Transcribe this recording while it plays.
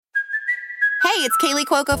Hey, it's Kaylee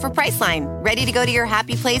Cuoco for Priceline. Ready to go to your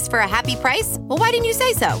happy place for a happy price? Well, why didn't you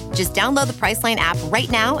say so? Just download the Priceline app right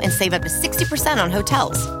now and save up to 60% on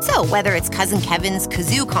hotels. So whether it's Cousin Kevin's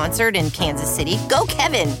Kazoo Concert in Kansas City, go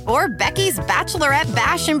Kevin, or Becky's Bachelorette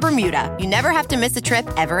Bash in Bermuda, you never have to miss a trip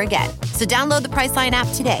ever again. So download the Priceline app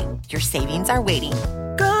today. Your savings are waiting.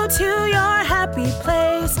 Go to your happy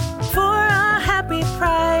place for a happy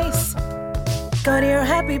price. Go to your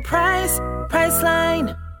happy price,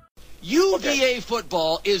 Priceline. UVA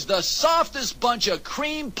football is the softest bunch of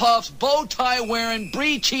cream puffs, bow tie wearing,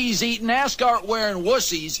 brie cheese eating, ascot wearing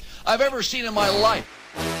wussies I've ever seen in my life.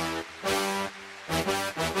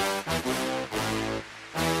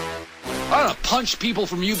 I want to punch people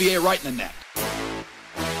from UVA right in the neck.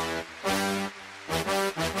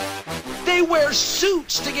 They wear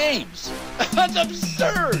suits to games. That's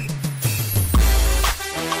absurd.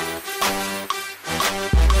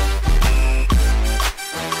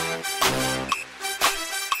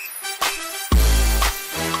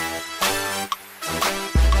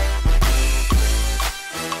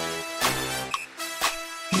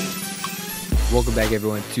 Welcome back,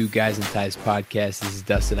 everyone, to Guys and Ties podcast. This is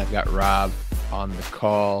Dustin. I've got Rob on the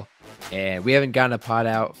call, and we haven't gotten a pod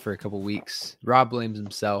out for a couple weeks. Rob blames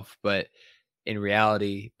himself, but in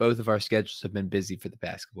reality, both of our schedules have been busy for the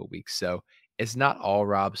past couple weeks, so it's not all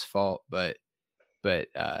Rob's fault. But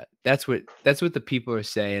that's what the people are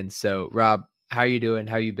saying. So, Rob, how you doing?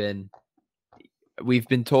 How you been? We've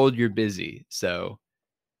been told you're busy, so.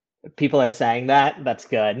 People are saying that. That's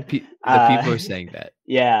good. The people are saying that.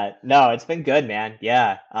 Yeah. No, it's been good, man.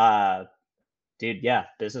 Yeah. Dude, yeah.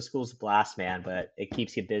 Business school's a blast, man, but it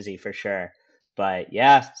keeps you busy for sure. But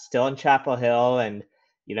yeah, still in Chapel Hill, and,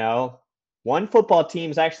 one football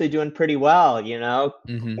team's actually doing pretty well,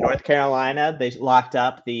 North Carolina, they locked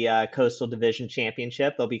up the Coastal Division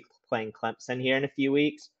Championship. They'll be playing Clemson here in a few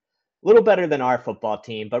weeks. A little better than our football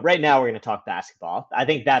team, but right now we're going to talk basketball. I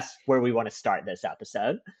think that's where we want to start this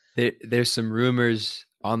episode. There's some rumors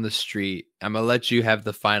on the street. I'm going to let you have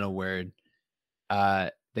the final word,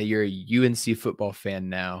 that you're a UNC football fan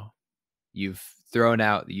now. You've thrown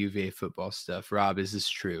out the UVA football stuff. Rob, is this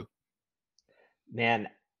true? Man,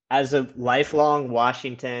 as a lifelong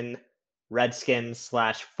Washington Redskins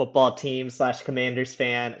 / football team / Commanders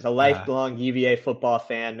fan, as a lifelong UVA football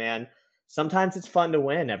fan, man, sometimes it's fun to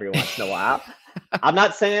win every once in a while. I'm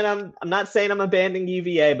not saying I'm abandoning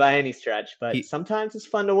UVA by any stretch, but sometimes it's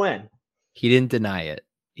fun to win. He didn't deny it.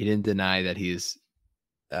 He didn't deny that he's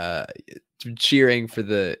cheering for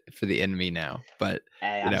the enemy now. But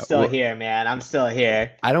hey, I'm still here, man. I'm still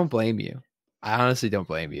here. I don't blame you. I honestly don't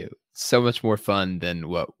blame you. It's so much more fun than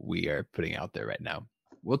what we are putting out there right now.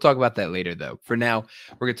 We'll talk about that later, though. For now,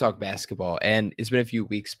 we're going to talk basketball. And it's been a few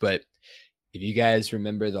weeks, but if you guys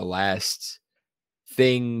remember the last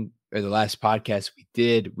thing or the last podcast we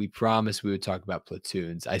did, we promised we would talk about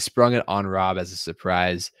platoons. I sprung it on Rob as a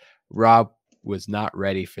surprise. Rob was not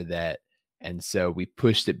ready for that. And so we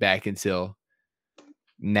pushed it back until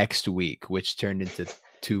next week, which turned into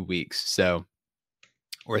 2 weeks. So,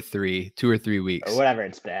 or 2 or 3 weeks. Or whatever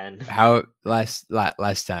it's been. How last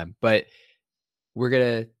time. But we're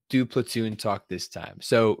going to do platoon talk this time.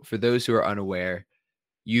 So for those who are unaware,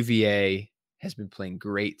 UVA has been playing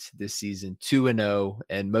great this season, 2-0,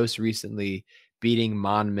 and most recently beating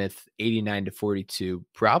Monmouth 89-42.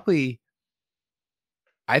 Probably,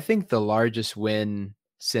 I think, the largest win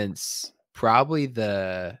since probably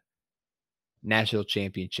the national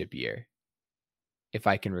championship year, if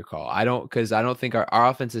I can recall. Because I don't think our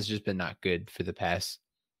offense has just been not good for the past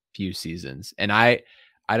few seasons. And I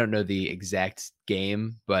don't know the exact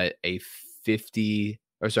game, but a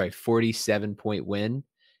 47-point win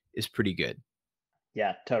is pretty good.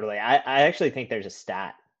 Yeah, totally. I actually think there's a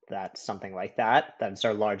stat that's something like that. That's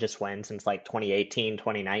our largest win since like 2018,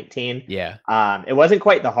 2019. Yeah. It wasn't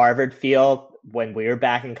quite the Harvard feel when we were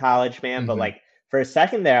back in college, man. Mm-hmm. But like for a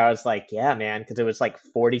second there, I was like, yeah, man, because it was like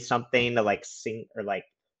 40 something to like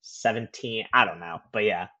 17. I don't know. But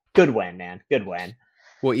yeah, good win, man. Good win.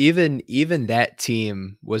 Well, even that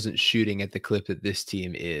team wasn't shooting at the clip that this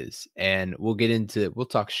team is. And we'll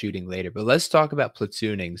talk shooting later, but let's talk about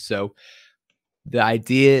platooning. So the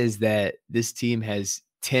idea is that this team has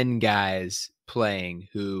 10 guys playing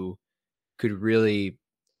who could really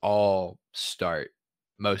all start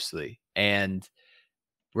mostly. And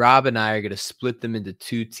Rob and I are going to split them into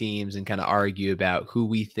 2 teams and kind of argue about who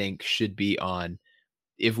we think should be on.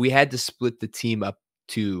 If we had to split the team up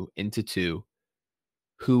into 2,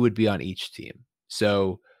 who would be on each team?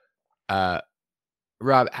 So,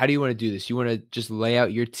 Rob, how do you want to do this? You want to just lay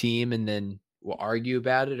out your team and then we'll argue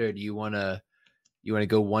about it? Or do you want to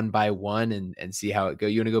go one by one and see how it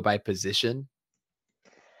goes? You want to go by position?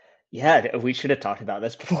 Yeah, we should have talked about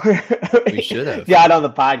this before We should have. got on the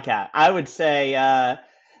podcast. I would say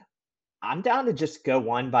I'm down to just go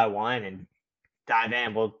one by one and dive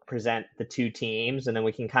in. We'll present the two teams and then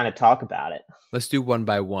we can kind of talk about it. Let's do one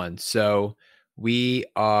by one. So we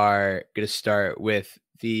are going to start with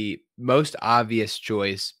the most obvious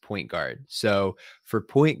choice, point guard. So for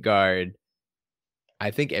point guard, I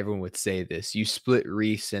think everyone would say this. You split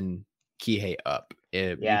Reese and Kihei up.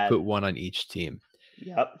 You put one on each team.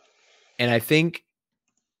 Yep. And I think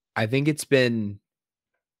it's been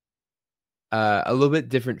a little bit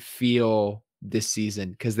different feel this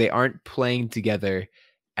season because they aren't playing together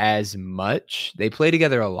as much. They play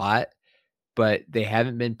together a lot, but they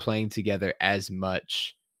haven't been playing together as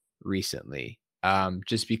much recently.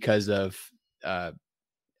 Just because of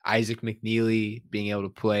Isaac McNeely being able to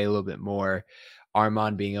play a little bit more,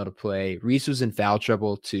 Armand being able to play. Reese was in foul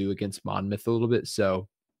trouble too against Monmouth a little bit, so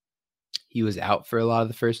he was out for a lot of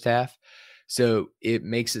the first half. So it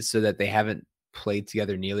makes it so that they haven't played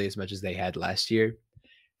together nearly as much as they had last year.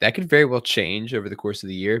 That could very well change over the course of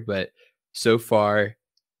the year, but so far,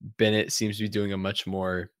 Bennett seems to be doing a much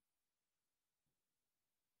more,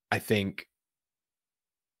 I think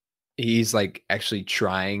he's like actually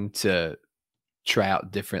trying to try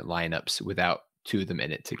out different lineups without two of them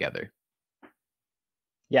in it together.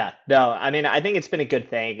 Yeah, no, I mean, I think it's been a good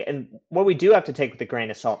thing. And what we do have to take with a grain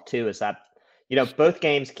of salt too is that, both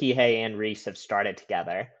games, Kihei and Reese have started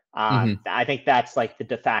together. I think that's like the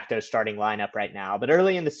de facto starting lineup right now. But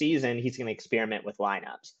early in the season, he's going to experiment with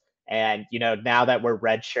lineups. And, now that we're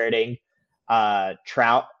redshirting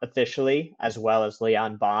Trout officially, as well as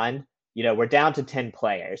Leon Bond, we're down to 10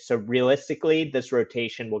 players. So realistically, this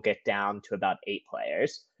rotation will get down to about 8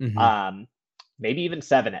 players, maybe even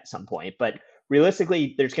 7 at some point. But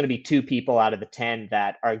realistically, there's going to be 2 people out of the 10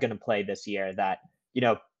 that are going to play this year that,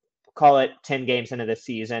 call it 10 games into the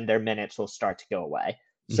season, their minutes will start to go away.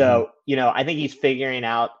 So, I think he's figuring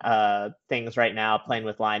out things right now, playing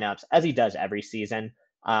with lineups as he does every season.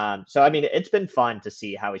 So, I mean, it's been fun to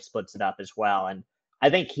see how he splits it up as well. And I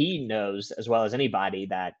think he knows as well as anybody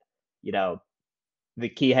that, the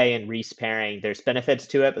Kihei and Reese pairing, there's benefits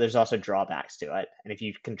to it, but there's also drawbacks to it. And if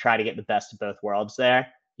you can try to get the best of both worlds there,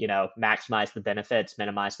 maximize the benefits,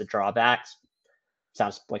 minimize the drawbacks,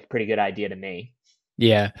 sounds like a pretty good idea to me.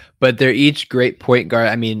 Yeah, but they're each great point guard.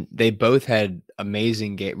 I mean, they both had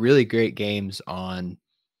amazing really great games on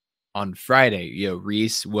Friday.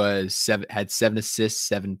 Reese had 7 assists,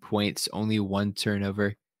 7 points, only 1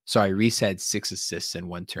 turnover. Sorry, Reese had 6 assists and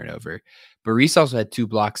 1 turnover. But Reese also had 2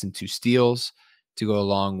 blocks and 2 steals to go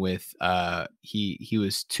along with he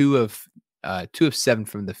was 2 of 7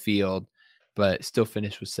 from the field, but still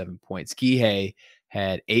finished with 7 points. Kihei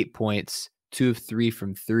had 8 points, 2 of 3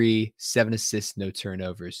 from 3, 7 assists, no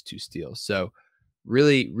turnovers, 2 steals. So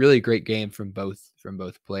really, really great game from both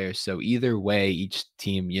players. So either way, each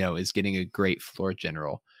team, is getting a great floor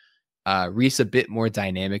general. Reese a bit more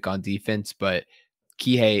dynamic on defense, but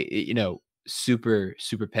Kihei, super,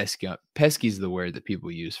 super pesky. Pesky is the word that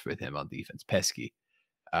people use for him on defense. Pesky.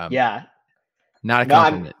 Yeah. Not a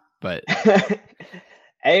compliment, but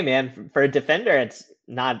hey man, for a defender, it's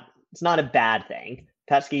not a bad thing.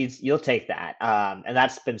 Pesky's, you'll take that. And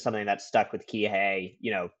that's been something that's stuck with Kihei,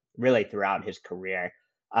 really throughout his career.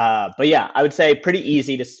 But yeah, I would say pretty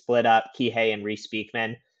easy to split up Kihei and Reese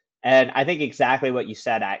Beekman. And I think exactly what you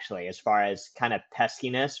said, actually, as far as kind of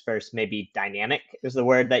peskiness versus maybe dynamic is the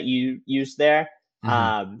word that you used there.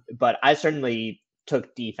 But I certainly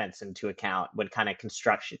took defense into account when kind of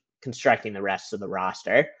constructing the rest of the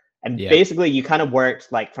roster. And basically you kind of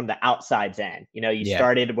worked like from the outsides in, you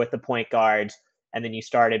started with the point guards and then you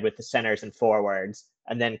started with the centers and forwards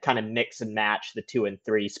and then kind of mix and match the 2 and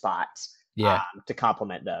 3 spots to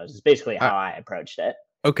complement those. It's basically how I approached it.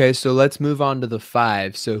 Okay, so let's move on to the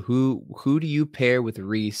 5. So who do you pair with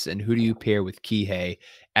Reese and who do you pair with Kihei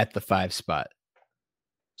at the 5 spot?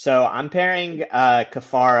 So I'm pairing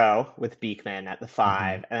Cafaro with Beekman at the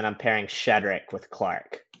 5, and then I'm pairing Shedrick with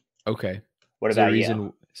Clark. Okay. What about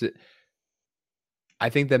you? I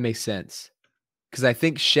think that makes sense because I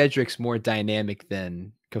think Shedrick's more dynamic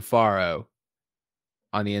than Cafaro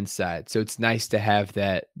on the inside. So it's nice to have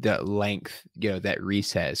that length, that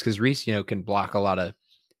Reese has because Reese, can block a lot of.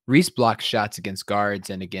 Reese blocks shots against guards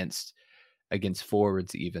and against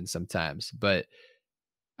forwards even sometimes. But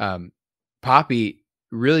Poppy,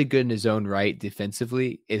 really good in his own right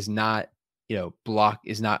defensively, is not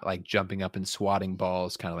like jumping up and swatting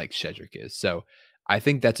balls kind of like Shedrick is. So I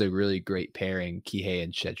think that's a really great pairing, Kihei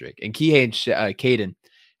and Shedrick. And Kihei and Caden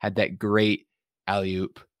had that great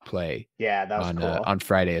alley-oop play that was cool. On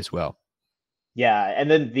Friday as well. Yeah, and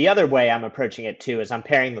then the other way I'm approaching it too is I'm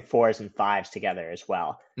pairing the 4s and 5s together as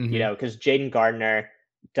well. Hmm. Because Jaden Gardner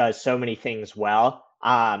does so many things well.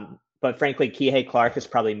 But frankly, Kihei Clark is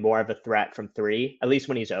probably more of a threat from 3, at least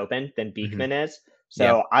when he's open, than Hmm. Beekman is. Yeah.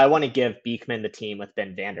 So I want to give Beekman the team with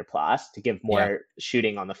Ben Vanderplas to give Yeah. more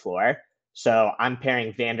shooting on the floor. So I'm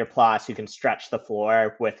pairing Vanderplas, who can stretch the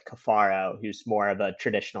floor, with Cafaro, who's more of a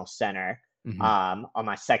traditional center, Hmm. on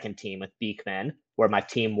my second team with Beekman, where my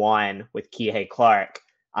team 1 with Kihei Clark,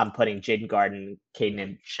 I'm putting Jaden Gardner, Caden,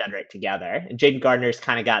 and Shedrick together. And Jaden Gardner's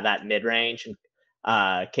kind of got that mid range, and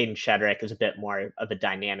Caden Shedrick is a bit more of a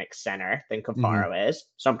dynamic center than Hmm. Cafaro is.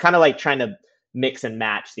 So I'm kind of like trying to mix and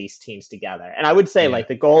match these teams together. And I would say, Yeah. like,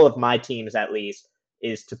 the goal of my teams at least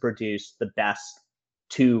is to produce the best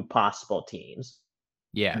 2 possible teams,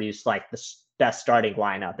 Yeah. produce like the best starting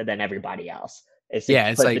lineup, and then everybody else is to Yeah.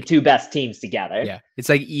 It's put the like, 2 best teams together. yeah, it's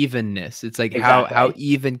like evenness. It's like how Exactly.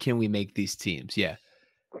 even can we make these teams? Yeah,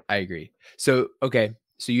 I agree. So okay,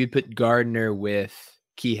 so you'd put Gardner with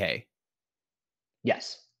Kihei.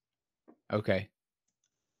 Yes. Okay,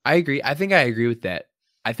 I agree. I think I agree with that.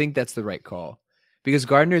 I think that's the right call because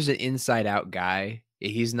Gardner's an inside out guy.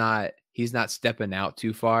 He's not stepping out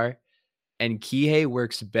too far, and Kihei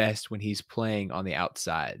works best when he's playing on the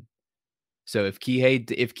outside. So if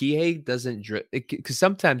Kihei doesn't because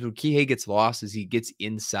sometimes when Kihei gets lost is he gets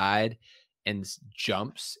inside and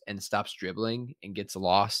jumps and stops dribbling and gets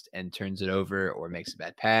lost and turns it over or makes a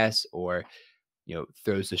bad pass or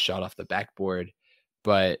throws the shot off the backboard.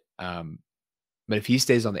 But if he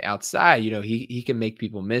stays on the outside, he can make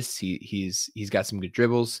people miss. He's got some good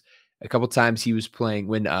dribbles. A couple times he was playing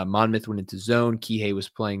when Monmouth went into zone. Kihei was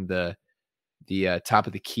playing the top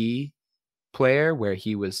of the key player where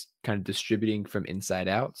he was kind of distributing from inside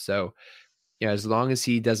out. So, as long as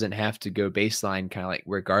he doesn't have to go baseline, kind of like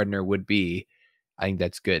where Gardner would be, I think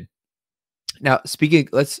that's good. Now, I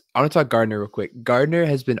want to talk Gardner real quick. Gardner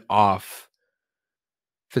has been off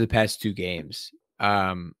for the past 2 games.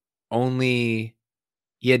 Only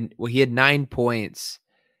he had 9 points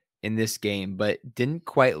in this game, but didn't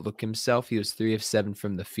quite look himself. He was 3 of 7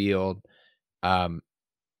 from the field.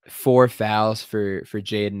 4 fouls for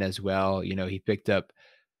Jaden as well. He picked up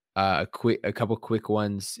a couple quick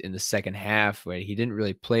ones in the second half where he didn't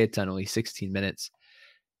really play a ton, only 16 minutes.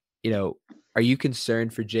 Are you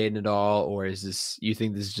concerned for Jaden at all, or you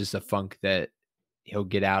think this is just a funk that he'll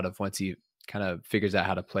get out of once he kind of figures out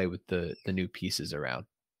how to play with the new pieces around?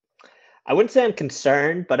 I wouldn't say I'm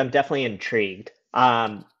concerned, but I'm definitely intrigued.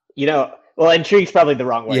 Well, intrigue's probably the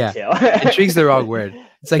wrong word Yeah, too. intrigue's the wrong word.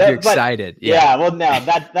 It's like you're excited. Yeah, well, no,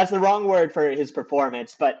 that's the wrong word for his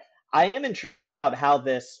performance. But I am intrigued about how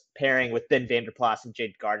this pairing with Ben Vanderplas and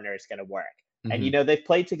Jade Gardner is going to work. And Mhm. they've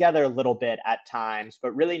played together a little bit at times,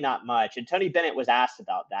 but really not much. And Tony Bennett was asked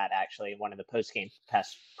about that actually in one of the post-game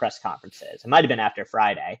press conferences. It might have been after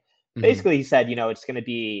Friday. Mhm. Basically, he said, it's going to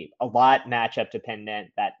be a lot matchup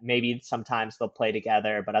dependent. That maybe sometimes they'll play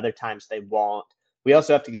together, but other times they won't. We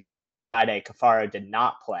also have to. Friday, Cafaro did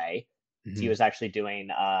not play. He Mhm. was actually doing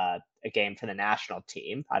a game for the national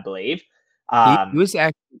team, I believe. He was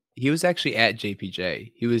actually at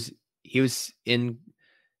JPJ. He was in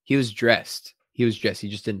he was dressed. He was dressed. He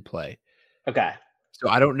just didn't play. Okay. So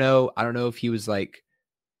I don't know if he was like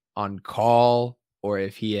on call or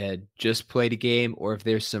if he had just played a game or if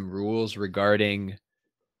there's some rules regarding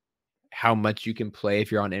how much you can play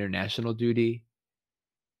if you're on international duty.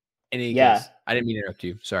 In any Yeah. case, I didn't mean to interrupt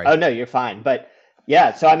you. Sorry. Oh no, you're fine. But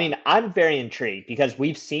yeah, so I mean, I'm very intrigued because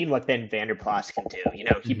we've seen what Ben Vanderplas can do. He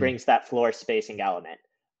Mhm. brings that floor spacing element.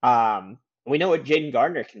 We know what Jaden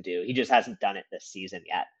Gardner can do. He just hasn't done it this season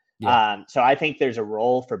yet. Yeah. So I think there's a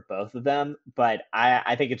role for both of them, but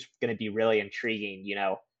I think it's going to be really intriguing,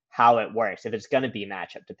 how it works if it's going to be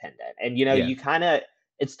matchup dependent. And Yeah. you kind of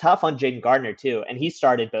it's tough on Jaden Gardner too, and he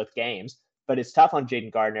started both games. But it's tough on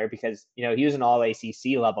Jaden Gardner because he was an All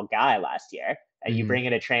ACC level guy last year, and you Mhm. bring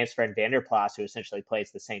in a transfer in Vanderplas who essentially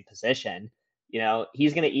plays the same position.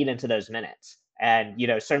 He's going to eat into those minutes, and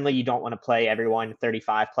certainly you don't want to play everyone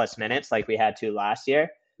 35 plus minutes like we had to last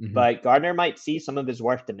year. Mhm. But Gardner might see some of his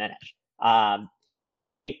work diminish.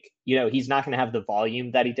 He's not going to have the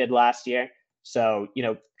volume that he did last year. So,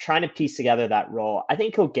 trying to piece together that role, I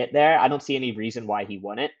think he'll get there. I don't see any reason why he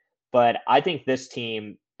wouldn't. But I think this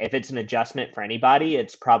team, if it's an adjustment for anybody,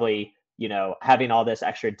 it's probably, having all this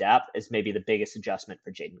extra depth is maybe the biggest adjustment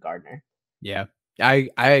for Jaden Gardner. Yeah. I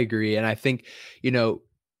agree. And I think,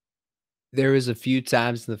 there was a few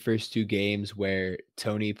times in the first 2 games where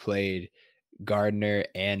Tony played Gardner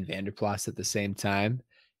and Vanderplas at the same time,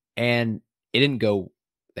 and it didn't go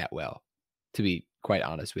that well, to be quite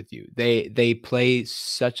honest with you. They play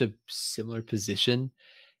such a similar position,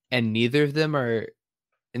 and neither of them are,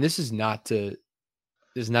 and this is not to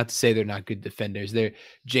say they're not good defenders.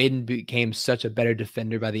 Jaden became such a better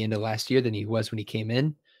defender by the end of last year than he was when he came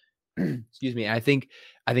in. Excuse me. I think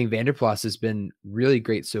Vanderplas has been really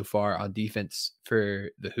great so far on defense for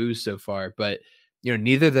the Who's so far, but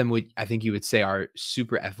neither of them would, I think you would say, are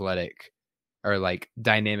super athletic or like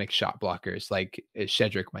dynamic shot blockers like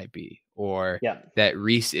Shedrick might be, or that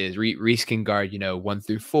Reese is. Reese can guard 1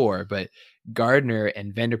 through 4, but Gardner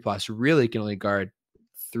and Vanderplas really can only guard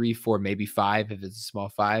 3, 4, maybe 5 if it's a small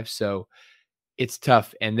 5. So it's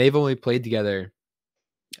tough, and they've only played together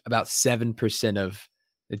about 7% of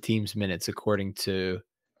the team's minutes, according to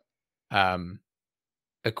KenPom.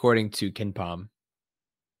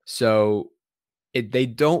 So they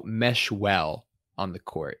don't mesh well on the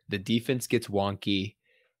court. The defense gets wonky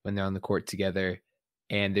when they're on the court together,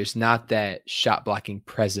 and there's not that shot blocking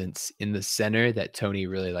presence in the center that Tony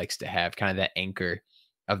really likes to have, kind of that anchor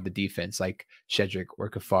of the defense, like Shedrick or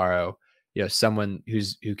Cafaro, someone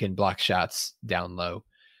who can block shots down low.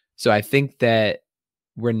 So I think that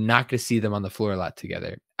we're not going to see them on the floor a lot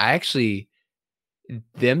together.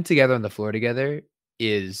 Them together on the floor together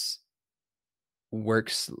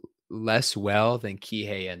works less well than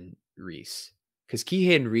Kihei and Reese, because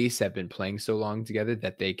Kihei and Reese have been playing so long together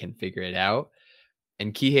that they can figure it out.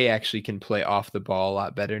 And Kihei actually can play off the ball a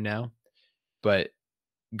lot better now. But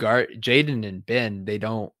Jaden and Ben,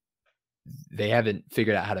 they haven't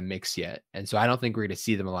figured out how to mix yet. And so I don't think we're going to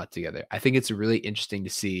see them a lot together. I think it's really interesting to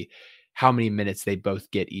see how many minutes they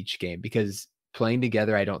both get each game, because playing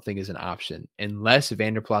together, I don't think is an option unless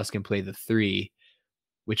Vanderplas can play the 3,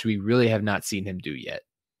 which we really have not seen him do yet.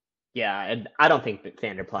 Yeah. And I don't think that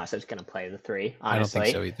Vanderplas is going to play the 3, honestly.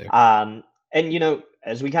 I don't think so either. And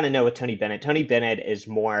as we kind of know with Tony Bennett is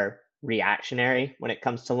more reactionary when it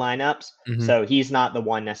comes to lineups. Mm-hmm. So he's not the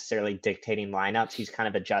one necessarily dictating lineups. He's kind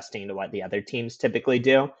of adjusting to what the other teams typically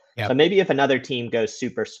do. Yep. So maybe if another team goes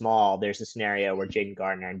super small, there's a scenario where Jaden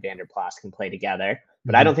Gardner and Vanderplas can play together.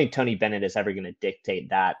 But I don't think Tony Bennett is ever going to dictate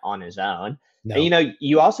that on his own. No. And,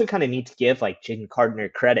 you also kind of need to give like Jaden Gardner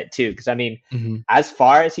credit too. Because I mean, as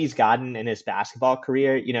far as he's gotten in his basketball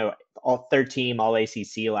career, all 3rd team all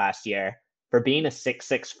ACC last year for being a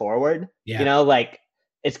 6'6" forward,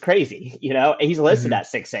 it's crazy. He's listed at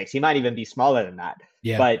 6'6". He might even be smaller than that.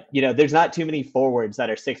 Yeah. But, there's not too many forwards that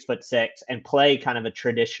are 6'6" and play kind of a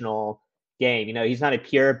traditional game. He's not a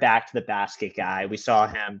pure back to the basket guy. We saw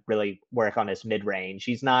him really work on his mid range.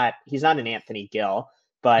 He's not an Anthony Gill,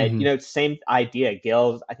 but same idea.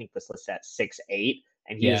 Gill, I think, was listed at 6'8",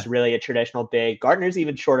 and he was really a traditional big. Gardner's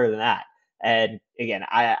even shorter than that. And again,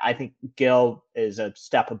 I think Gill is a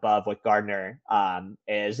step above what Gardner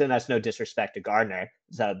is, and that's no disrespect to Gardner.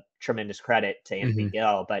 It's a tremendous credit to Anthony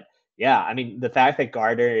Gill. But yeah, I mean, the fact that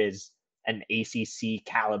Gardner is an ACC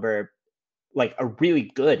caliber, like a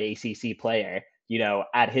really good ACC player,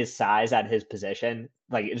 at his size, at his position,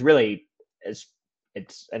 like it's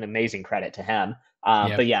an amazing credit to him.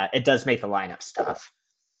 But yeah, it does make the lineup tough.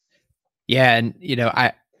 Yeah, and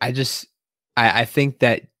I think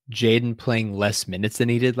that Jaden playing less minutes than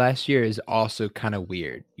he did last year is also kind of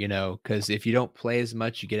weird, because if you don't play as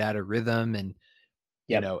much, you get out of rhythm, and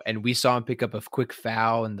and we saw him pick up a quick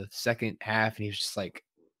foul in the second half, and he was just like,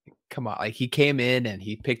 come on, like he came in and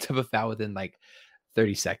he picked up a foul within like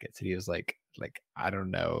 30 seconds, and he was like I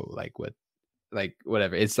don't know, like what, like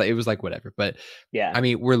whatever. It's like it was like whatever, but yeah, I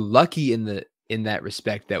mean, we're lucky in that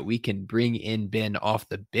respect that we can bring in Ben off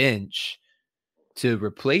the bench to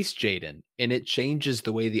replace Jaden, and it changes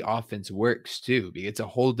the way the offense works too, because it's a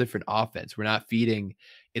whole different offense. We're not feeding,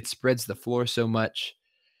 it spreads the floor so much.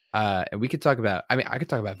 And we could talk about, I could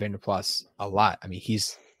talk about Vanderplas a lot. I mean,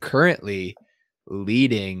 he's currently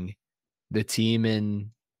leading the team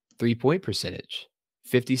in 3-point percentage,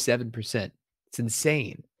 57%. It's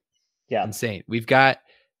insane. Yeah. Insane. We've got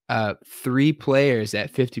 3 players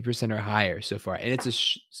at 50% or higher so far, and it's a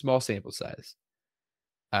small sample size.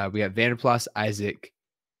 We have Vanderplas, Isaac,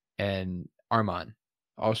 and Armand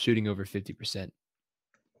all shooting over 50%.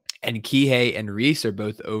 And Kihei and Reese are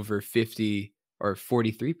both over 50 or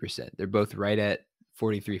 43%. They're both right at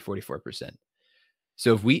 43, 44%.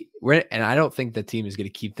 So if we're, and I don't think the team is going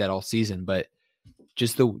to keep that all season, but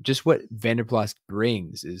just what Vanderplas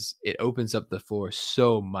brings is it opens up the floor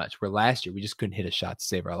so much, where last year we just couldn't hit a shot to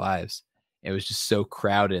save our lives. It was just so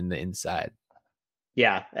crowded in the inside.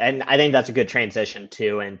 Yeah, and I think that's a good transition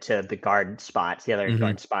too into the guard spots, the other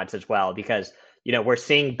guard spots as well, because we're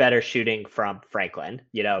seeing better shooting from Franklin.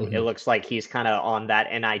 It looks like he's kind of on that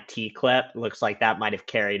NIT clip. Looks like that might have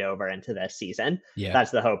carried over into this season. Yeah,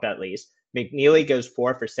 that's the hope at least. McNeely goes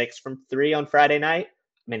 4 for 6 from 3 on Friday night.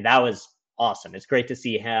 I mean, that was awesome. It's great to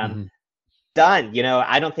see him done.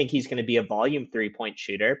 I don't think he's going to be a volume 3-point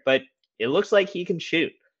shooter, but it looks like he can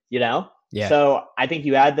shoot, Yeah. So I think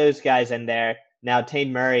you add those guys in there. Now,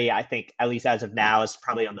 Tane Murray, I think, at least as of now, is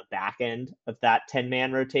probably on the back end of that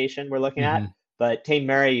 10-man rotation we're looking at. But Tane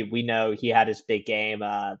Murray, we know he had his big game.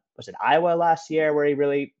 Was it Iowa last year where he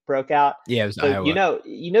really broke out? Yeah, it was so, Iowa.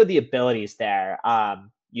 You know the abilities there.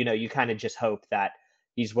 You kind of just hope that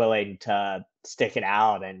he's willing to stick it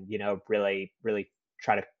out and, really, really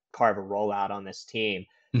try to carve a rollout on this team.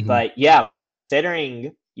 But yeah,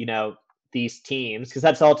 considering, these teams, because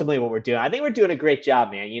that's ultimately what we're doing. I think we're doing a great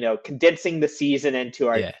job, man, condensing the season into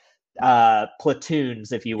our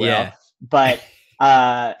platoons, if you will. Yeah. But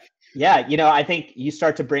I think you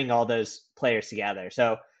start to bring all those players together.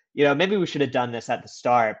 So, maybe we should have done this at the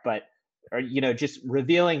start, or just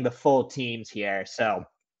revealing the full teams here. So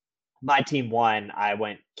my team 1, I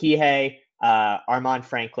went Kihei, Armaan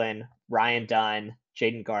Franklin, Ryan Dunn,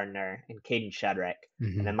 Jaden Gardner, and Caden Shedrick.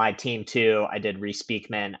 And then my team 2, I did Reese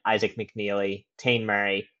Beekman, Isaac McNeely, Tane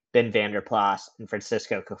Murray, Ben Vanderplas, and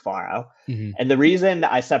Francisco Cafaro. And the reason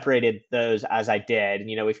I separated those as I did,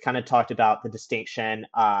 we've kind of talked about the distinction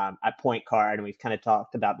at point guard, and we've kind of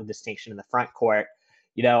talked about the distinction in the front court.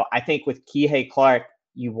 I think with Kihei Clark,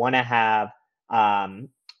 you want to have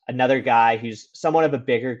another guy who's somewhat of a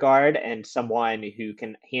bigger guard and someone who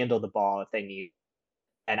can handle the ball if they need.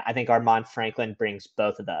 And I think Armaan Franklin brings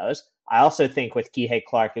both of those. I also think with Kihei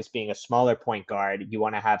Clark as being a smaller point guard, you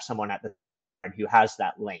want to have someone at the guard who has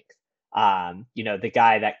that length. The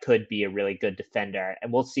guy that could be a really good defender.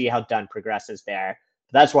 And we'll see how Dunn progresses there.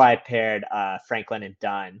 But that's why I paired Franklin and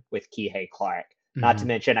Dunn with Kihei Clark. Not to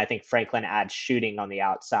mention, I think Franklin adds shooting on the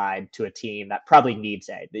outside to a team that probably needs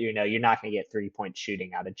it. You're not going to get 3-point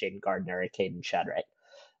shooting out of Jaden Gardner or Caden Shedrick.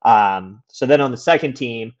 So then on the second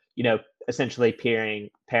team, essentially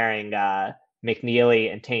pairing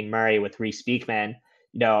McNeely and Tane Murray with Reese Beekman.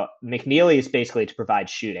 McNeely is basically to provide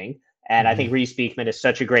shooting. And I think Reese Beekman is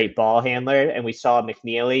such a great ball handler. And we saw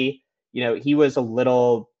McNeely, he was a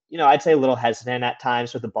little, I'd say a little hesitant at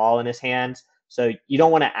times with the ball in his hands. So you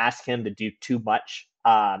don't want to ask him to do too much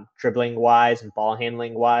dribbling wise and ball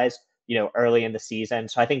handling wise, early in the season.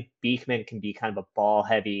 So I think Beekman can be kind of a ball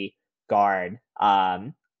heavy guard.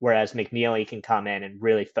 Whereas McNeely can come in and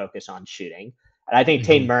really focus on shooting. And I think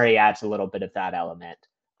Tane Murray adds a little bit of that element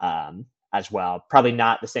as well. Probably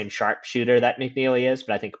not the same sharp shooter that McNeely is,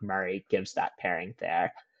 but I think Murray gives that pairing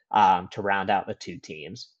there to round out the two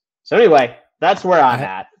teams. So anyway, that's where I'm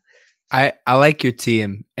at. I like your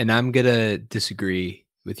team, and I'm going to disagree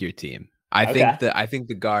with your team. I think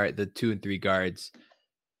the 2 and 3 guards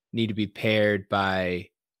need to be paired by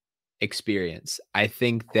experience. I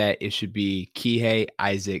think that it should be Kihei,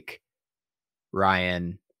 Isaac,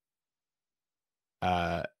 Ryan.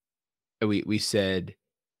 We said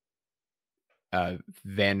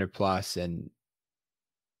Vanderplas and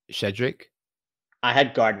Shedrick. I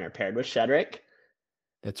had Gardner paired with Shedrick.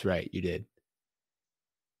 That's right, you did.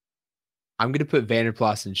 I'm gonna put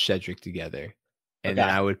Vanderplas and Shedrick together, and then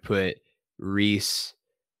I would put Reese,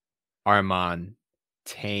 Armaan,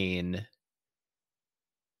 Tane,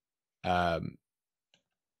 Gardner,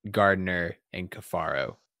 and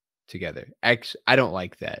Cafaro together. Actually, I don't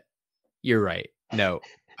like that. You're right. No,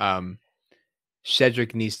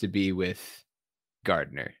 Shedrick needs to be with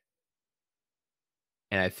Gardner,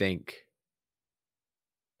 and I think.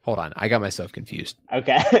 Hold on, I got myself confused.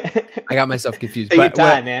 Okay, I got myself confused. Take your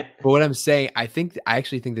time, man. But what I'm saying, I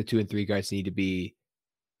actually think the 2 and 3 guards need to be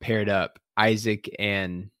paired up. Isaac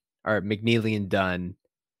or McNeely and Dunn,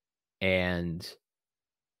 and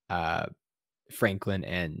Franklin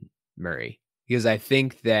and Murray, because I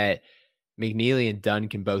think that McNeely and Dunn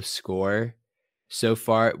can both score. So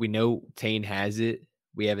far, we know Tane has it.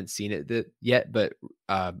 We haven't seen it yet, but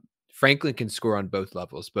Franklin can score on both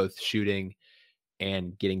levels, both shooting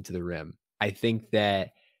and getting to the rim. I think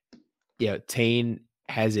that, Tane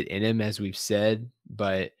has it in him, as we've said,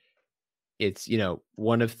 but it's,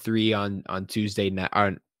 1 of 3 on Tuesday night,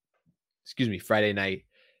 Friday night.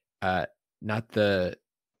 Not a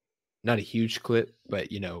huge clip, but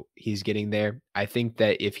he's getting there. I think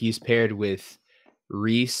that if he's paired with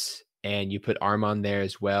Reese and you put Armaan there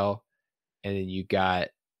as well, and then you got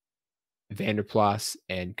Vanderplas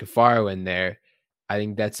and Cafaro in there, I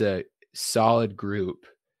think that's a solid group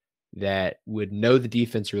that would know the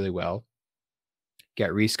defense really well.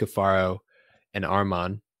 Got Reese, Cafaro, and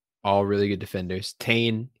Armaan, all really good defenders.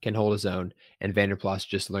 Tane can hold his own, and Vanderplas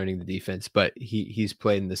just learning the defense, but he's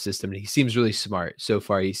played in the system, and he seems really smart. So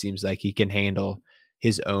far, he seems like he can handle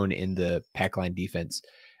his own in the pack line defense.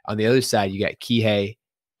 On the other side, you got Kihei,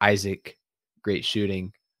 Isaac, great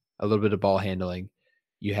shooting, a little bit of ball handling.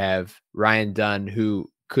 You have Ryan Dunn, who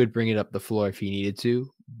could bring it up the floor if he needed to,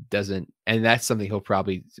 doesn't, and that's something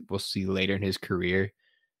we'll see later in his career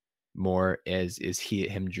more as is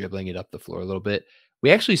him dribbling it up the floor a little bit.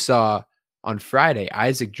 We actually saw on Friday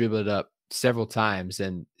Isaac dribble it up several times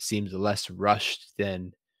and seemed less rushed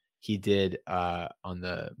than he did on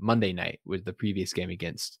the Monday night with the previous game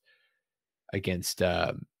against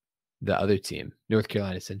the other team, North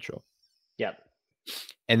Carolina Central. Yep.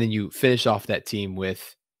 And then you finish off that team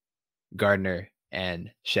with Gardner and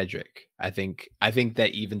Shedrick. I think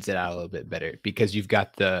that evens it out a little bit better because you've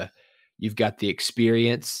got the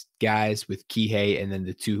experienced guys with Kihei and then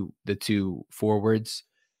the two forwards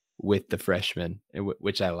with the freshmen,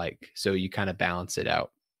 which I like. So you kind of balance it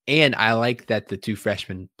out. And I like that the two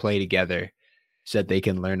freshmen play together so that they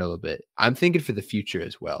can learn a little bit. I'm thinking for the future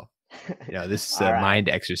as well. This is a mind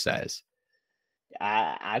exercise.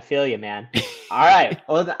 I feel you, man. All right.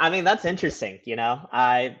 Well, I mean, that's interesting.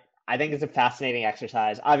 I think it's a fascinating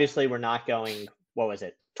exercise. Obviously, we're not going, what was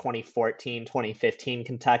it? 2014, 2015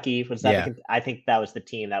 Kentucky. Was that? Yeah. I think that was the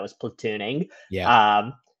team that was platooning.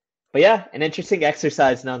 Yeah. But yeah, an interesting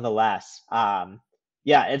exercise nonetheless.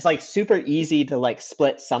 Yeah, it's like super easy to like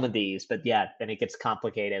split some of these, but yeah, then it gets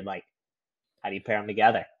complicated. Like, how do you pair them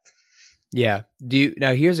together? Yeah.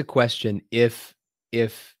 Now here's a question. If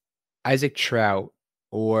Isaac Trout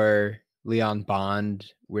or Leon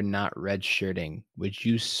Bond were not redshirting, would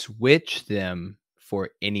you switch them for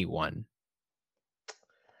anyone?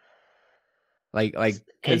 Like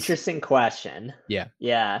interesting question. Yeah.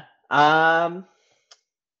 Yeah.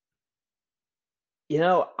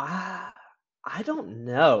 I don't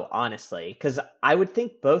know, honestly, because I would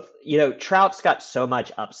think both, Trout's got so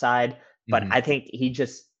much upside, but I think he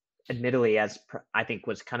just admittedly, as I think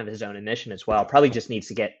was kind of his own admission as well, probably just needs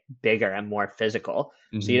to get bigger and more physical.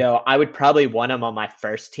 So, I would probably want him on my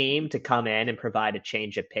first team to come in and provide a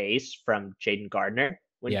change of pace from Jaden Gardner.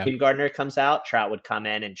 When Jaden Gardner comes out, Trout would come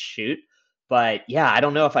in and shoot. But yeah, I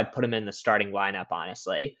don't know if I'd put him in the starting lineup,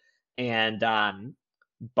 honestly. And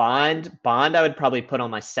Bond, I would probably put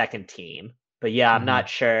on my second team. But yeah, I'm not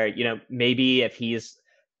sure, maybe if he's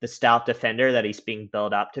the stout defender that he's being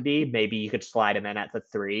built up to be, maybe you could slide him in at the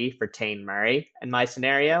 3 for Tane Murray in my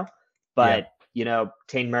scenario. But,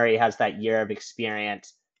 Tane Murray has that year of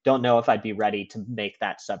experience. Don't know if I'd be ready to make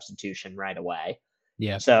that substitution right away.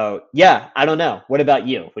 Yeah. So, yeah, I don't know. What about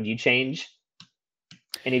you? Would you change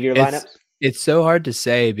any of your lineups? It's so hard to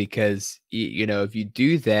say because, if you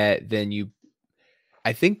do that, then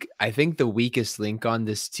I think the weakest link on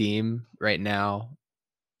this team right now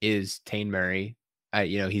is Tane Murray.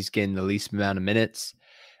 He's getting the least amount of minutes.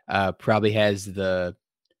 Probably has the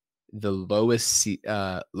lowest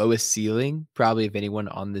ceiling probably of anyone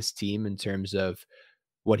on this team in terms of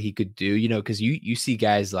what he could do. Because you see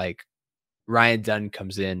guys like Ryan Dunn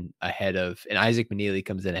comes in ahead of, and Isaac Manili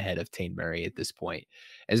comes in ahead of Tane Murray at this point.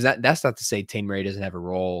 Is that's not to say Tane Murray doesn't have a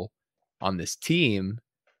role on this team,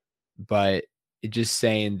 but it's just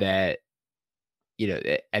saying that,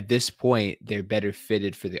 at this point, they're better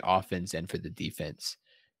fitted for the offense and for the defense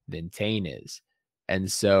than Tane is.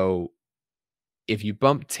 And so if you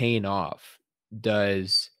bump Tane off,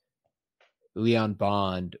 does Leon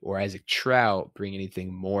Bond or Isaac Trout bring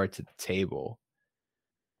anything more to the table?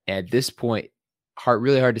 At this point,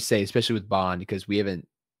 really hard to say, especially with Bond, because we haven't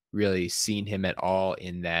really seen him at all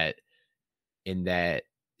in that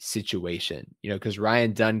situation, because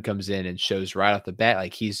Ryan Dunn comes in and shows right off the bat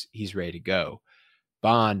like he's ready to go.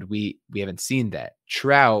 Bond, we haven't seen that.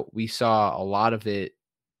 Trout, we saw a lot of it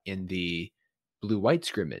in the blue-white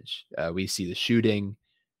scrimmage. We see the shooting.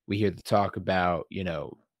 We hear the talk about,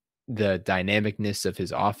 the dynamicness of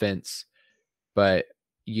his offense. But,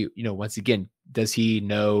 once again, does he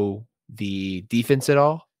know the defense at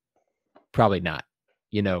all? Probably not.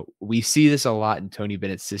 We see this a lot in Tony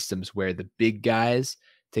Bennett's systems where the big guys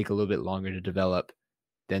take a little bit longer to develop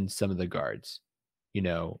than some of the guards.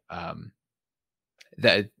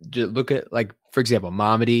 That look at, like, for example,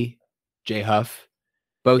 Mamadi, Jay Huff,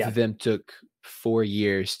 both of them took 4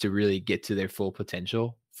 years to really get to their full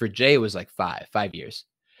potential. For Jay, it was like 5 years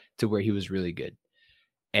to where he was really good.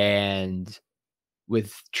 And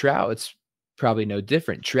with Trout, it's probably no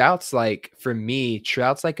different. Trout's like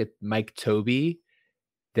a Mike Tobey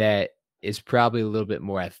that is probably a little bit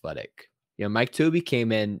more athletic. Mike Tobey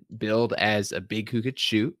came in billed as a big who could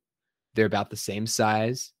shoot. They're about the same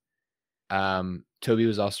size. Tobey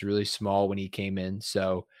was also really small when he came in.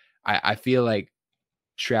 So I feel like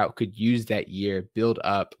Trout could use that year, build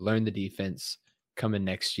up, learn the defense, come in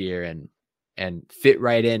next year and and fit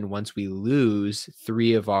right in once we lose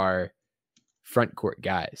 3 of our front court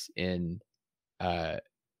guys in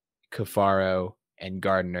Cafaro and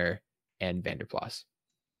Gardner and Vanderplas.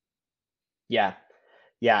 Yeah.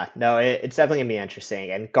 Yeah, no, it's definitely gonna be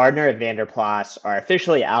interesting. And Gardner and Vanderplas are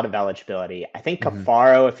officially out of eligibility. I think Mhm.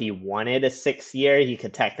 Cafaro, if he wanted a 6th year, he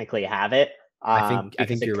could technically have it I because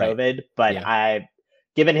think of you're right. COVID. But Yeah.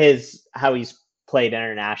 given how he's played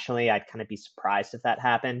internationally, I'd kind of be surprised if that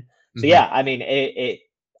happened. So Mhm. yeah, I mean,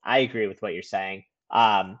 I agree with what you're saying.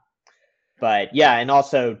 But yeah, and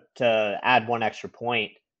also to add one extra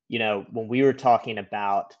point, when we were talking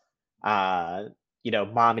about, uh,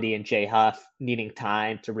 Mamadi and Jay Huff needing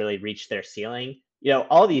time to really reach their ceiling,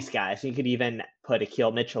 all these guys, you could even put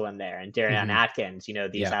Akil Mitchell in there and Darian Mhm. Atkins, these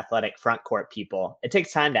Yeah. athletic front court people. It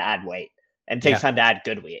takes time to add weight and it takes Yeah. time to add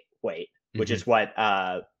good weight, which Mhm. is what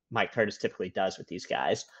Mike Curtis typically does with these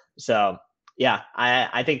guys. So yeah,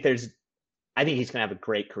 I think he's going to have a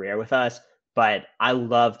great career with us, but I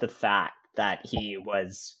love the fact that he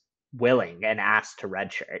was willing and asked to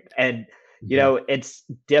redshirt. And, Mhm. it's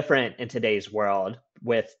different in today's world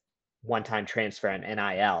with one-time transfer and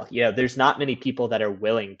NIL. There's not many people that are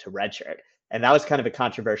willing to redshirt. And that was kind of a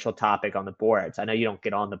controversial topic on the boards. I know you don't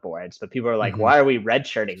get on the boards, but people are like, Mhm. why are we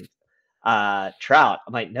redshirting Trout?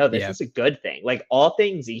 I'm like, no, this Yeah. is a good thing. Like all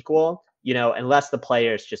things equal, unless the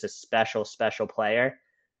player is just a special player,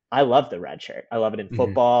 I love the red shirt. I love it in Mhm.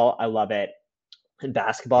 football. I love it in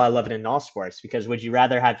basketball. I love it in all sports because would you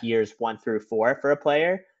rather have years 1 through 4 for a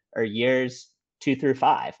player or years 2 through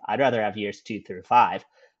 5? I'd rather have years 2 through 5.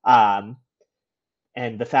 Um,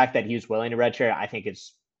 and the fact that he was willing to redshirt, I think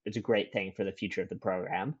it's a great thing for the future of the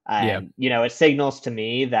program. Yeah. And it signals to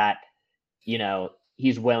me that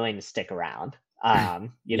he's willing to stick around. Yeah.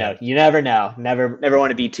 You never know. Never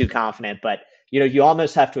want to be too confident, but you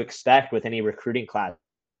almost have to expect with any recruiting class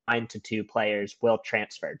 9 to 2 players will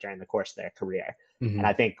transfer during the course of their career. And Mhm.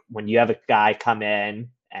 I think when you have a guy come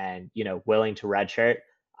in and, willing to redshirt,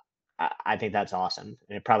 I think that's awesome.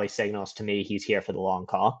 And it probably signals to me he's here for the long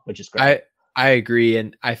haul, which is great. I agree,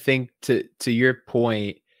 and I think to your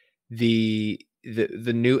point, the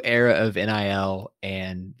new era of NIL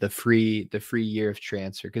and the free year of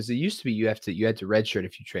transfer, because it used to be you had to redshirt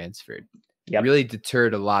if you transferred, Yep. really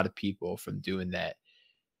deterred a lot of people from doing that.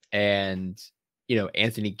 And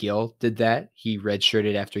Anthony Gill did that. He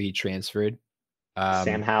redshirted after he transferred.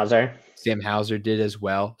 Sam Um, Hauser. Sam Hauser did as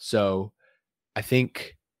well. So I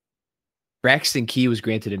think Braxton Key was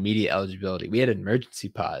granted immediate eligibility. We had an emergency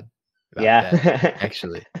pod about that, Yeah.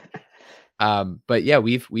 actually. But yeah,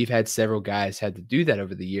 we've had several guys had to do that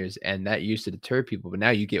over the years, and that used to deter people. But now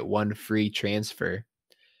you get one free transfer,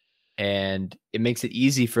 and it makes it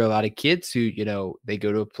easy for a lot of kids who they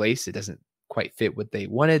go to a place that doesn't quite fit what they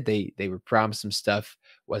wanted. They were promised some stuff,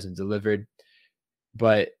 wasn't delivered.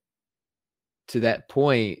 But to that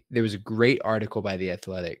point, there was a great article by The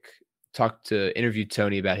Athletic interviewed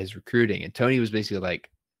Tony about his recruiting, and Tony was basically like,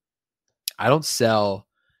 I don't sell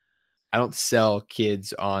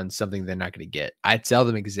kids on something they're not going to get. I tell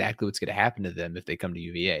them exactly what's going to happen to them if they come to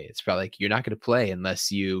UVA. It's probably like, you're not going to play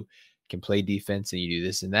unless you can play defense and you do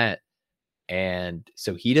this and that. And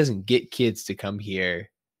so he doesn't get kids to come here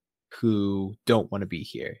who don't want to be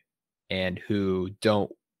here and who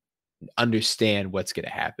don't understand what's going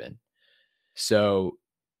to happen. So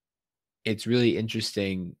it's really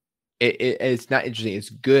interesting. It's not interesting. It's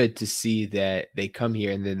good to see that they come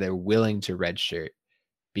here and then they're willing to redshirt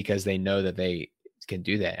because they know that they can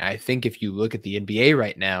do that. I think if you look at the NBA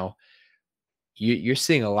right now, you're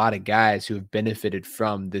seeing a lot of guys who have benefited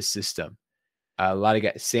from this system. A lot of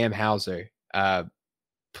guys, Sam Hauser,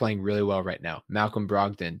 playing really well right now. Malcolm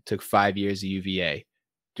Brogdon took 5 years at UVA,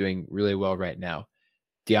 doing really well right now.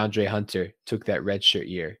 DeAndre Hunter took that redshirt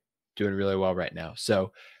year, doing really well right now.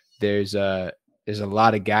 So there's a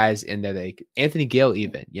lot of guys in there. Anthony Gale,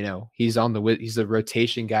 even he's a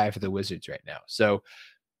rotation guy for the Wizards right now. So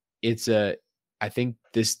I think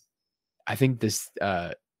this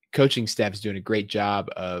coaching staff is doing a great job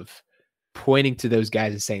of pointing to those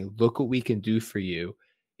guys and saying, look what we can do for you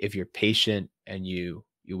if you're patient and you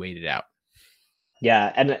wait it out.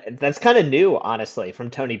 Yeah, and that's kind of new, honestly,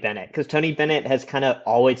 from Tony Bennett, because Tony Bennett has kind of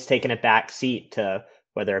always taken a back seat to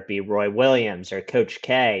whether it be Roy Williams or Coach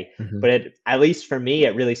K. Mhm. But at least for me,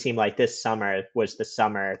 it really seemed like this summer was the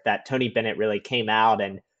summer that Tony Bennett really came out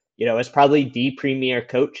and, is probably the premier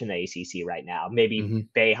coach in the ACC right now. Maybe Mhm.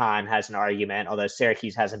 Boeheim has an argument, although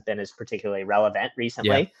Syracuse hasn't been as particularly relevant Yeah.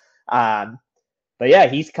 recently. But yeah,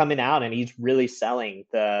 he's coming out and he's really selling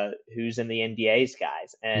the who's in the NBA's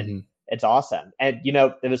guys. And Mhm. it's awesome. And,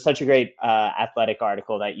 it was such a great athletic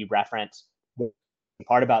article that you referenced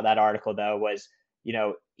part about that article, though, was,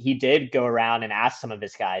 he did go around and ask some of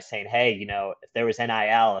his guys saying, hey, if there was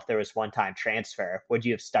NIL, if there was one-time transfer, would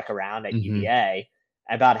you have stuck around at UVA?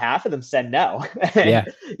 About half of them said no.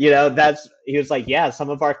 And, he was like, yeah, some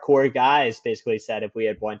of our core guys basically said if we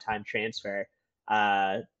had one-time transfer,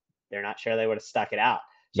 they're not sure they would have stuck it out.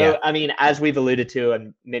 So, I mean, as we've alluded to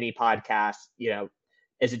in many podcasts,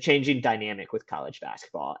 is a changing dynamic with college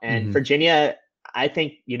basketball. And Virginia, I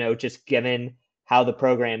think, just given how the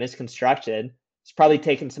program is constructed, it's probably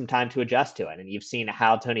taken some time to adjust to it. And you've seen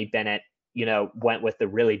how Tony Bennett, went with the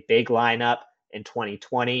really big lineup in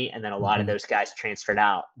 2020. And then a lot of those guys transferred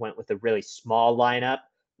out, went with a really small lineup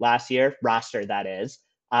last year, roster that is.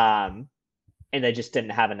 And they just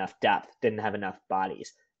didn't have enough depth, didn't have enough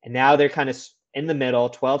bodies. And now they're kind of in the middle,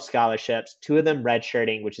 12 scholarships, 2 of them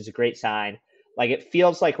redshirting, which is a great sign. Like, it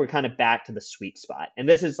feels like we're kind of back to the sweet spot. And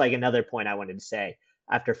this is like another point I wanted to say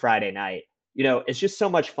after Friday night. It's just so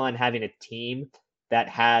much fun having a team that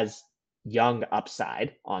has young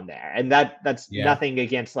upside on there. And that's nothing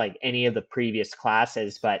against like any of the previous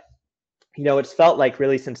classes, but it's felt like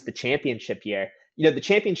really since the championship year, the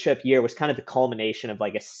championship year was kind of the culmination of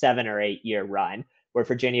like a 7 or 8 year run where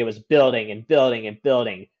Virginia was building and building and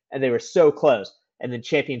building, and they were so close. And then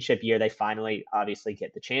championship year, they finally obviously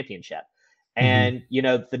get the championship. And,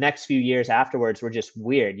 the next few years afterwards were just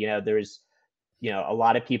weird. There was, a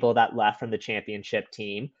lot of people that left from the championship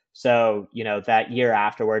team. So, that year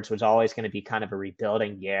afterwards was always going to be kind of a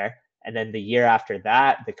rebuilding year. And then the year after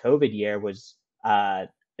that, the COVID year was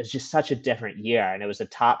just such a different year. And it was a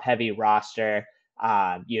top heavy roster,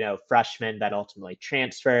 freshmen that ultimately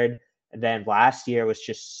transferred. And then last year was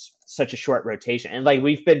just such a short rotation. And like,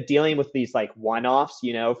 we've been dealing with these like one-offs,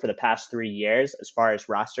 for the past 3 years as far as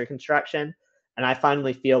roster construction. And I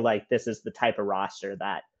finally feel like this is the type of roster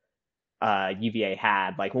that UVA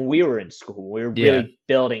had like when we were in school. We were really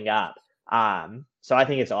building up. So I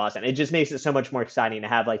think it's awesome. It just makes it so much more exciting to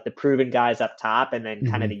have like the proven guys up top and then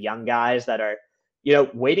kind of the young guys that are,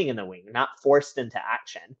 waiting in the wing, not forced into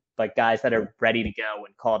action, but guys that are ready to go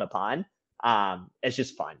when called upon. It's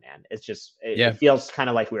just fun, man. It's just, it feels kind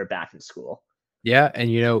of like we were back in school. Yeah. And,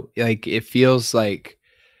 like it feels like,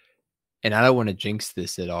 and I don't want to jinx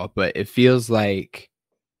this at all, but it feels like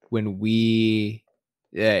when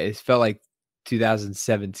it felt like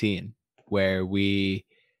 2017 where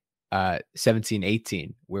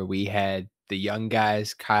 17-18, where we had the young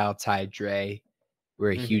guys, Kyle, Ty, Dre,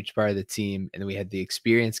 were a huge part of the team. And then we had the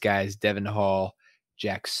experienced guys, Devin Hall,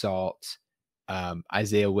 Jack Salt,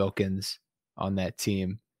 Isaiah Wilkins on that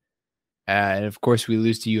team. And of course we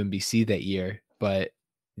lose to UMBC that year, but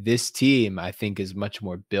this team I think is much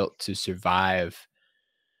more built to survive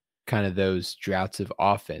kind of those droughts of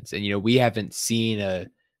offense. And, we haven't seen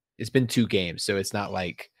it's been 2 games. So it's not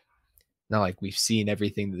like we've seen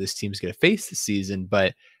everything that this team's going to face this season,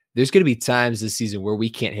 but there's going to be times this season where we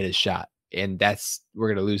can't hit a shot. And we're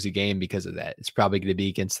going to lose a game because of that. It's probably going to be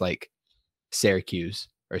against like Syracuse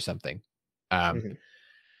or something.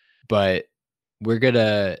 But we're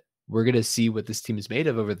gonna see what this team is made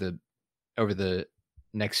of over the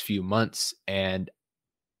next few months, and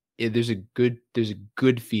there's a good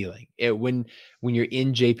feeling when you're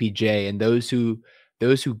in JPJ, and those who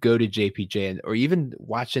go to JPJ or even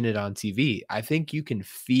watching it on TV. I think you can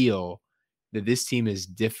feel that this team is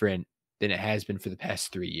different than it has been for the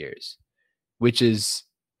past 3 years, which is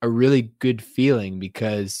a really good feeling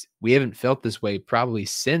because we haven't felt this way probably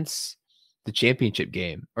since the championship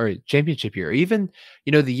game or championship year, or even,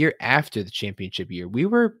 the year after the championship year. We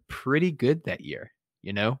were pretty good that year,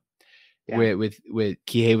 with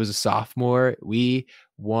Kihei was a sophomore. We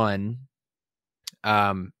won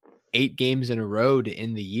 8 games in a row to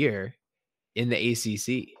end the year in the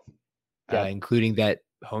ACC, including that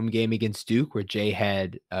home game against Duke where Jay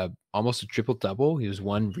had almost a triple-double. He was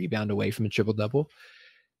 1 rebound away from a triple-double.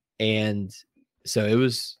 And so it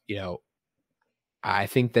was, I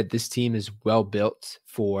think that this team is well built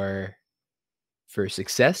for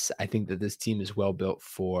success. I think that this team is well built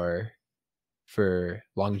for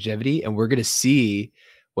longevity, and we're going to see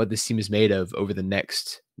what this team is made of over the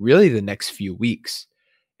next few weeks,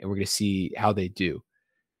 and we're going to see how they do.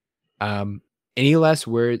 Any last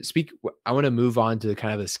words? I want to move on to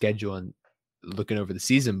kind of the schedule and looking over the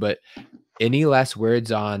season, but any last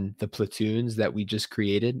words on the platoons that we just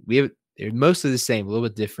created? They're mostly the same, a little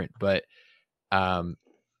bit different, but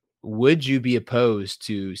would you be opposed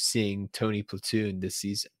to seeing Tony Platoon this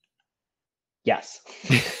season? Yes,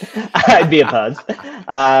 I'd be opposed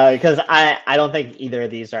because I don't think either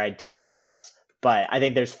of these are ideal, but I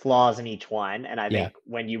think there's flaws in each one. And I think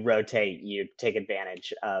when you rotate, you take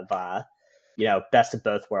advantage of, best of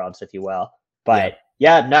both worlds, if you will. But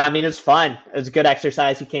Yeah, no, I mean, it's fun. It was a good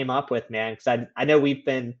exercise you came up with, man, because I know we've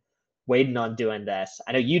been waiting on doing this.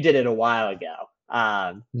 I know you did it a while ago.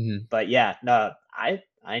 Mhm. But yeah, no, I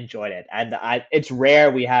enjoyed it. And it's rare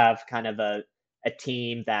we have kind of a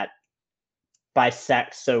team that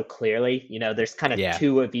bisects so clearly. There's kind of Yeah.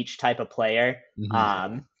 two of each type of player.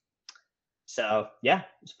 Mhm. So yeah,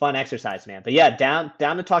 it's a fun exercise, man. But yeah, down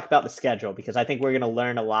to talk about the schedule because I think we're gonna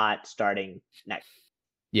learn a lot starting next.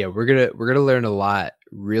 Yeah, we're gonna learn a lot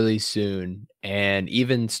really soon, and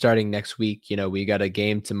even starting next week, we got a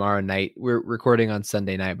game tomorrow night. We're recording on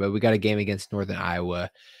Sunday night, but we got a game against Northern Iowa.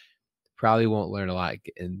 Probably won't learn a lot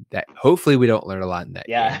in that. Hopefully, we don't learn a lot in that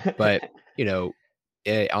game. Yeah. But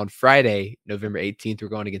on Friday, November 18th, we're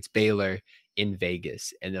going against Baylor in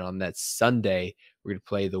Vegas, and then on that Sunday, we're gonna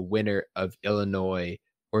play the winner of Illinois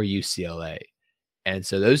or UCLA. And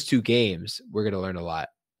so those two games, we're gonna learn a lot.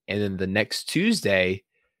 And then the next Tuesday,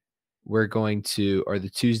 we're going to, or the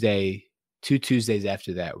two Tuesdays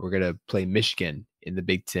after that, we're going to play Michigan in the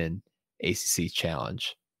Big Ten ACC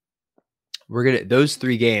Challenge. Those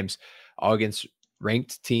 3 games all against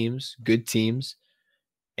ranked teams, good teams,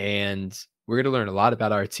 and we're going to learn a lot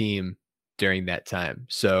about our team during that time.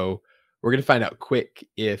 So we're going to find out quick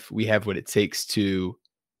if we have what it takes to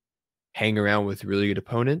hang around with really good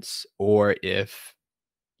opponents, or if,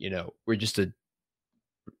 we're just a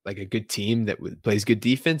good team that plays good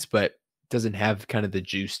defense, but doesn't have kind of the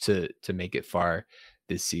juice to make it far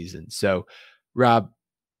this season. So, Rob,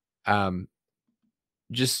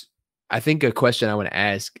 just I think a question I want to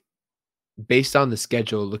ask, based on the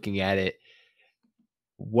schedule, looking at it,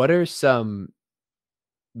 what are some,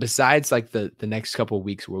 besides like the next couple of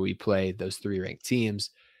weeks where we play those 3 ranked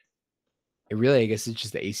teams? It really, I guess it's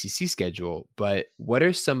just the ACC schedule, but what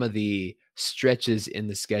are some of the stretches in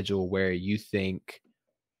the schedule where you think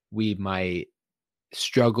we might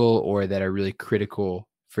struggle or that are really critical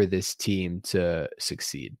for this team to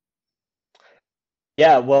succeed?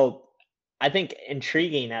 Yeah, well, I think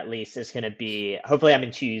intriguing at least is going to be. Hopefully, I'm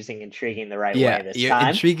using intriguing the right way this You're time.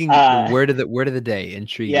 intriguing. Word of the day.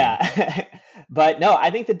 Intriguing. Yeah, but no,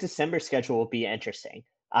 I think the December schedule will be interesting.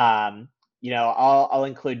 I'll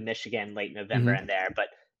include Michigan late November Mhm. in there, but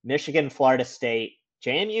Michigan, Florida State,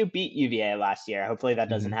 JMU beat UVA last year. Hopefully, that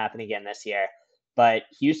doesn't Mhm. happen again this year. But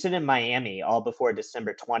Houston and Miami all before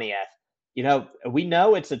December 20th. We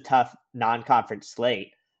know it's a tough non-conference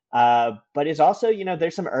slate. But it's also,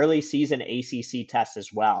 there's some early season ACC tests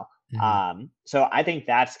as well. Mhm. So I think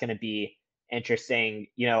that's going to be interesting.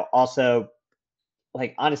 Also,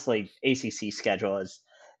 like honestly, ACC schedule is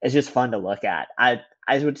just fun to look at. I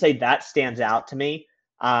would say that stands out to me.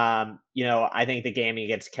 I think the game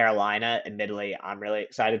against Carolina, admittedly, I'm really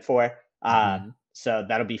excited for. Mhm. So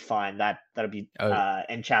that'll be fun. That'll be Oh,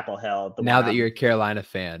 in Chapel Hill. The now one that you're I'm a Carolina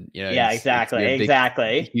fan, Yeah, you're a exactly. Am huge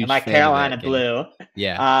I fan of Carolina that game. blue?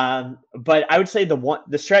 Yeah. But I would say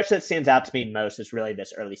the stretch that stands out to me most is really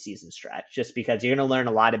this early season stretch, just because you're going to learn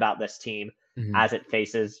a lot about this team Mhm. as it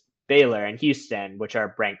faces Baylor and Houston, which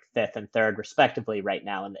are ranked 5th and 3rd respectively right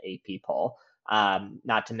now in the AP poll.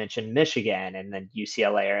 Not to mention Michigan and then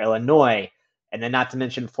UCLA or Illinois, and then not to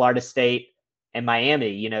mention Florida State and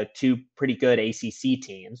Miami. 2 pretty good ACC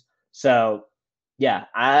teams. So yeah,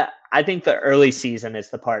 I think the early season is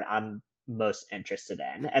the part I'm most interested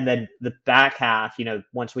in. And then the back half,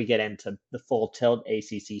 once we get into the full tilt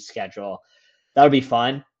ACC schedule, that'll be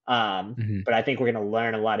fun. Mhm. But I think we're going to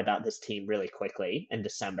learn a lot about this team really quickly in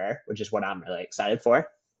December, which is what I'm really excited for.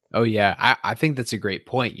 Oh yeah, I think that's a great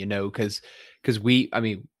point, because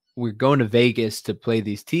we're going to Vegas to play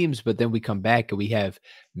these teams, but then we come back and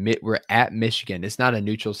we're at Michigan. It's not a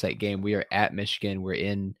neutral site game. We are at Michigan. We're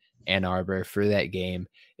in Ann Arbor for that game,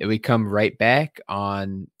 and we come right back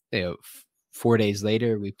on 4 days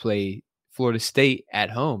later. We play Florida State at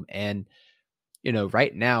home, and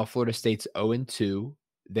right now Florida State's 0-2.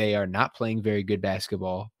 They are not playing very good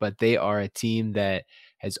basketball, but they are a team that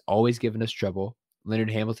has always given us trouble.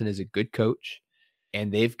 Leonard Hamilton is a good coach,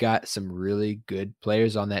 and they've got some really good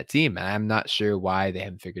players on that team. And I'm not sure why they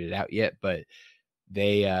haven't figured it out yet, but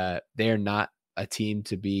they are not a team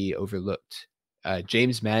to be overlooked.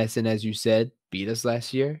 James Madison, as you said, beat us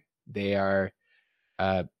last year. They are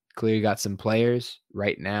clearly got some players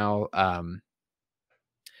right now.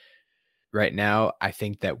 Right now, I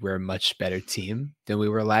think that we're a much better team than we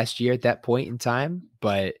were last year at that point in time,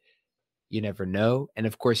 but you never know. And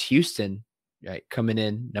of course, Houston, right, coming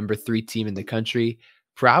in number 3 team in the country,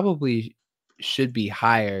 probably should be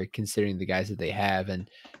higher considering the guys that they have. And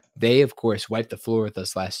they, of course, wiped the floor with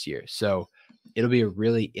us last year. So it'll be a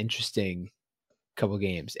really interesting couple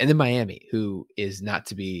games. And then Miami, who is not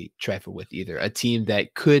to be trifled with either, a team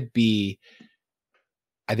that could be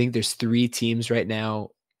I think there's 3 teams right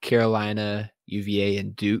now, Carolina, UVA,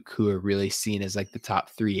 and Duke, who are really seen as like the top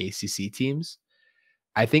 3 ACC teams.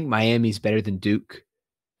 I think Miami's better than Duke,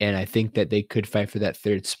 and I think that they could fight for that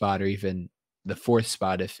 3rd spot or even the 4th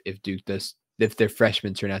spot if their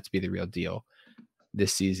freshmen turn out to be the real deal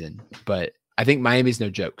this season. But I think Miami's no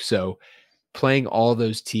joke. So playing all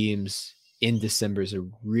those teams in December is a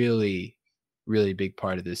really, really big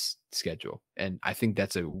part of this schedule. And I think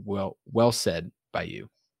that's a well said by you.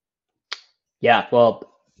 Yeah,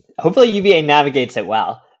 well, hopefully UVA navigates it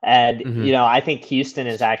well. And, I think Houston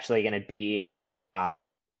is actually going to be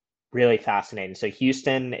really fascinating. So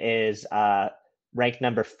Houston is ranked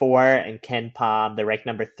number 4 in KenPom. They're ranked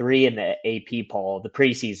number 3 in the AP poll, the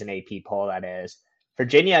preseason AP poll, that is.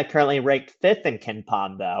 Virginia currently ranked 5th in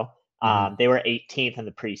KenPom, though. They were 18th in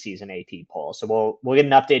the preseason AP poll. So we'll get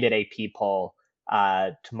an updated AP poll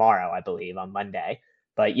tomorrow, I believe, on Monday.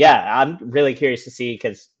 But yeah, I'm really curious to see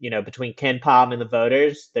because, between KenPom and the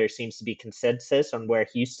voters, there seems to be consensus on where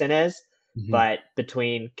Houston is. But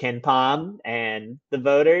between KenPom and the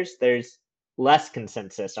voters, there's less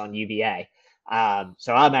consensus on UVA.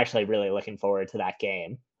 So I'm actually really looking forward to that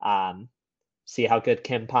game. See how good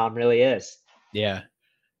KenPom really is. Yeah.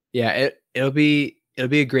 Yeah. It'll be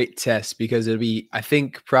a great test because it'll be, I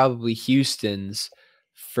think, probably Houston's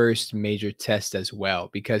first major test as well,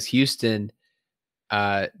 because Houston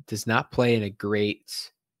does not play in a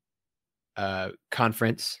great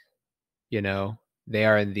conference. They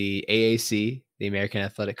are in the AAC, the American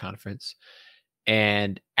Athletic Conference.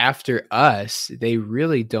 And after us, they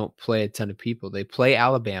really don't play a ton of people. They play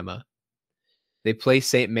Alabama. They play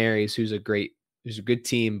St. Mary's, who's a good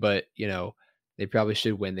team, but, they probably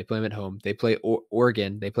should win. They play them at home. They play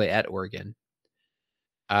Oregon. They play at Oregon.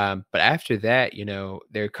 But after that,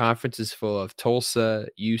 their conference is full of Tulsa,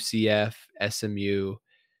 UCF, SMU,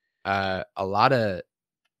 a lot of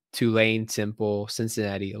Tulane, Temple,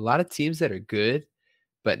 Cincinnati, a lot of teams that are good,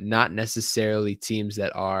 but not necessarily teams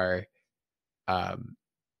that are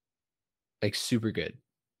like super good.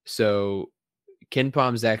 So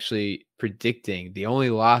KenPom's actually predicting the only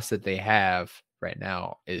loss that they have right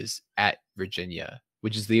now is at Virginia,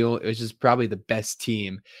 which is probably the best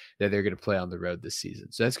team that they're going to play on the road this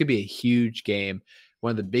season. So that's going to be a huge game,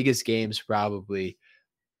 one of the biggest games probably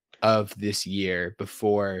of this year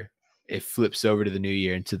before it flips over to the new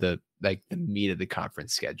year into the meat of the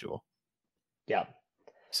conference schedule. Yeah.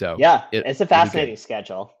 So yeah, it's a fascinating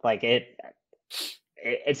schedule. Like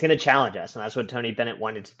it's going to challenge us, and that's what Tony Bennett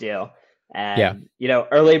wanted to do. And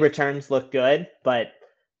early returns look good, but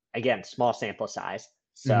again, small sample size.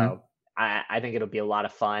 So I think it'll be a lot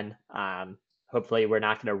of fun. Hopefully we're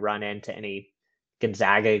not going to run into any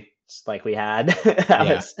Gonzaga like we had.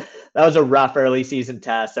 That was a rough early season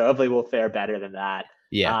test. So hopefully we'll fare better than that.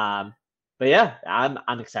 Yeah. But yeah,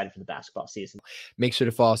 I'm excited for the basketball season. Make sure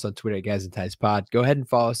to follow us on Twitter at Guys and Ties Pod. Go ahead and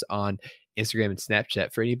follow us on Instagram and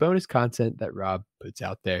Snapchat for any bonus content that Rob puts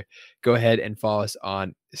out there. Go ahead and follow us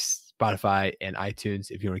on Spotify and iTunes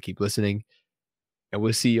if you want to keep listening. And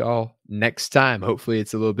we'll see y'all next time. Hopefully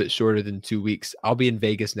it's a little bit shorter than 2 weeks. I'll be in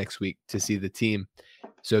Vegas next week to see the team.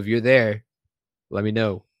 So if you're there, let me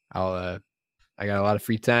know. I got a lot of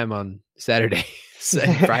free time on Saturday,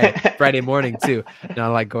 Friday morning too.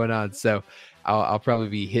 Not a lot going on. So I'll probably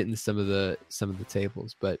be hitting some of the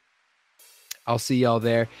tables, but I'll see y'all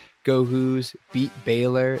there. Go Hoos, beat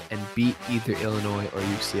Baylor, and beat either Illinois or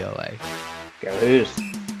UCLA. Go Hoos.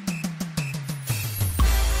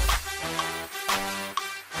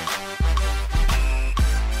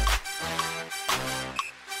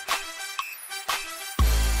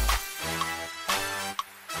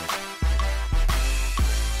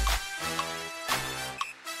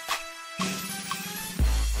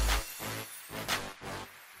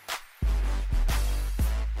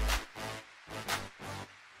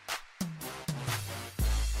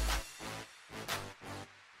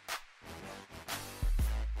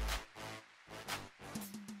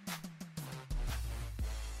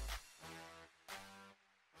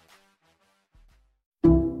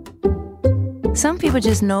 Some people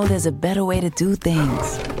just know there's a better way to do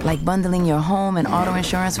things, like bundling your home and auto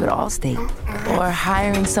insurance with Allstate, or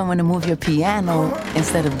hiring someone to move your piano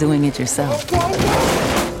instead of doing it yourself.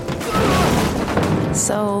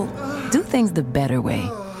 So, do things the better way.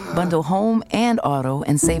 Bundle home and auto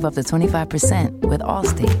and save up to 25% with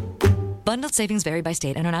Allstate. Bundled savings vary by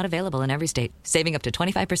state and are not available in every state. Saving up to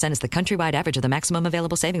 25% is the countrywide average of the maximum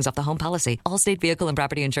available savings off the home policy. Allstate Vehicle and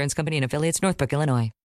Property Insurance Company and Affiliates, Northbrook, Illinois.